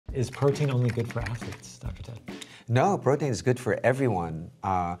Is protein only good for athletes, Dr. Ted? No, protein is good for everyone,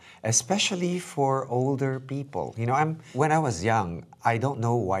 especially for older people. You know, when I was young, I don't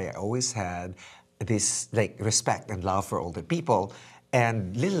know why I always had this respect and love for older people.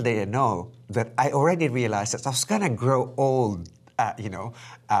 And little did I know that I already realized that I was gonna grow old,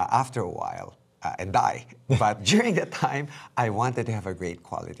 after a while. And die. But during that time, I wanted to have a great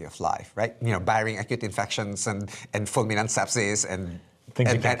quality of life, right? You know, barring acute infections and fulminant sepsis and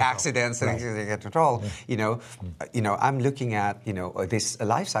accidents and things you can't control. I'm looking at this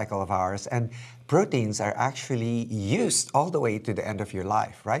life cycle of ours, and proteins are actually used all the way to the end of your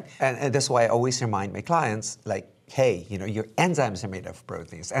life, right? And that's why I always remind my clients, hey, your enzymes are made of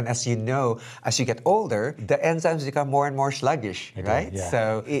proteins. And as you know, as you get older, the enzymes become more and more sluggish, right? Yeah.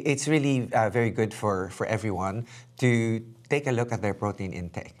 So it's really very good for everyone to take a look at their protein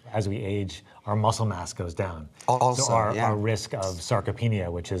intake. As we age, our muscle mass goes down. Also, so our risk of sarcopenia,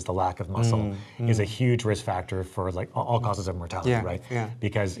 which is the lack of muscle, is a huge risk factor for all causes of mortality, right? Yeah.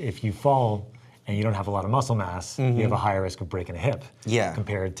 Because if you fall and you don't have a lot of muscle mass, you have a higher risk of breaking a hip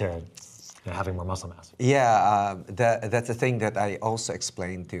compared to having more muscle mass. Yeah, that's the thing that I also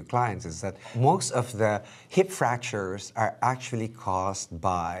explain to clients, is that most of the hip fractures are actually caused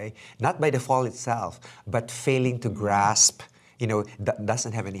by, not by the fall itself, but failing to grasp,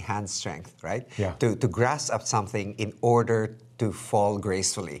 doesn't have any hand strength, right? Yeah. To grasp up something in order to fall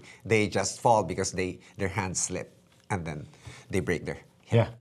gracefully. They just fall because their hands slip and then they break their hip. Yeah.